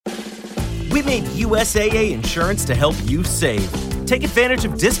We made USAA Insurance to help you save. Take advantage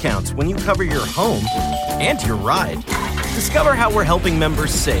of discounts when you cover your home and your ride. Discover how we're helping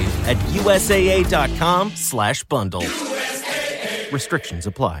members save at USAA.com/bundle. Restrictions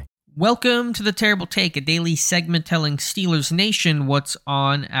apply. Welcome to The Terrible Take, a daily segment telling Steelers Nation what's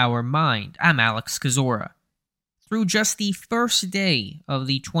on our mind. I'm Alex Kozora. Through just the first day of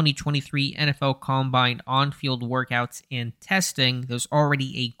the 2023 NFL Combine on-field workouts and testing, there's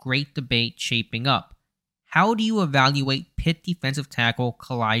already a great debate shaping up. How do you evaluate Pitt defensive tackle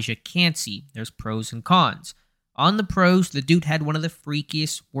Calijah Kancey? There's pros and cons. On the pros, the dude had one of the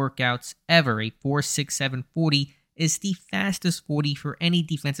freakiest workouts ever. A 4.67 40 is the fastest 40 for any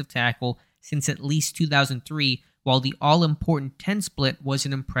defensive tackle since at least 2003, while the all-important 10 split was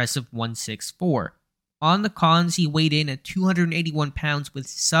an impressive 1.64. On the cons, he weighed in at 281 pounds with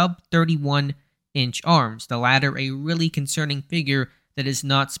sub-31-inch arms, the latter a really concerning figure that has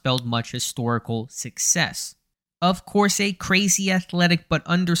not spelled much historical success. Of course, a crazy athletic but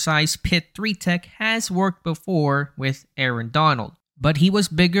undersized Pitt 3-tech has worked before with Aaron Donald, but he was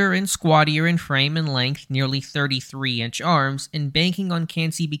bigger and squattier in frame and length, nearly 33-inch arms, and banking on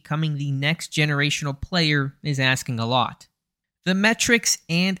Kancey becoming the next generational player is asking a lot. The metrics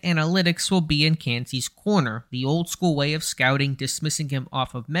and analytics will be in Kancey's corner. The old school way of scouting, dismissing him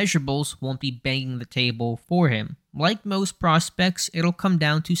off of measurables, won't be banging the table for him. Like most prospects, it'll come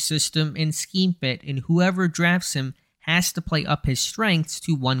down to system and scheme fit, and whoever drafts him has to play up his strengths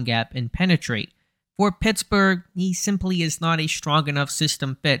to one gap and penetrate. For Pittsburgh, he simply is not a strong enough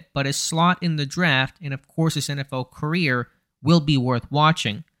system fit, but his slot in the draft, and of course his NFL career, will be worth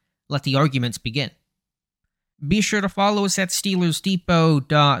watching. Let the arguments begin. Be sure to follow us at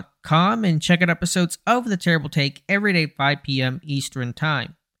SteelersDepot.com and check out episodes of The Terrible Take every day at 5 p.m. Eastern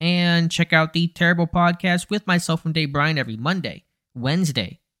Time. And check out The Terrible Podcast with myself and Dave Bryan every Monday,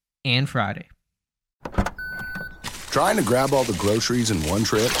 Wednesday, and Friday. Trying to grab all the groceries in one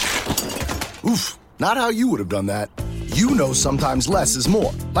trip? Oof, not how you would have done that. You know sometimes less is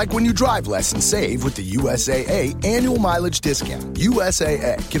more. Like when you drive less and save with the USAA annual mileage discount.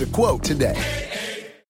 USAA. Get a quote today.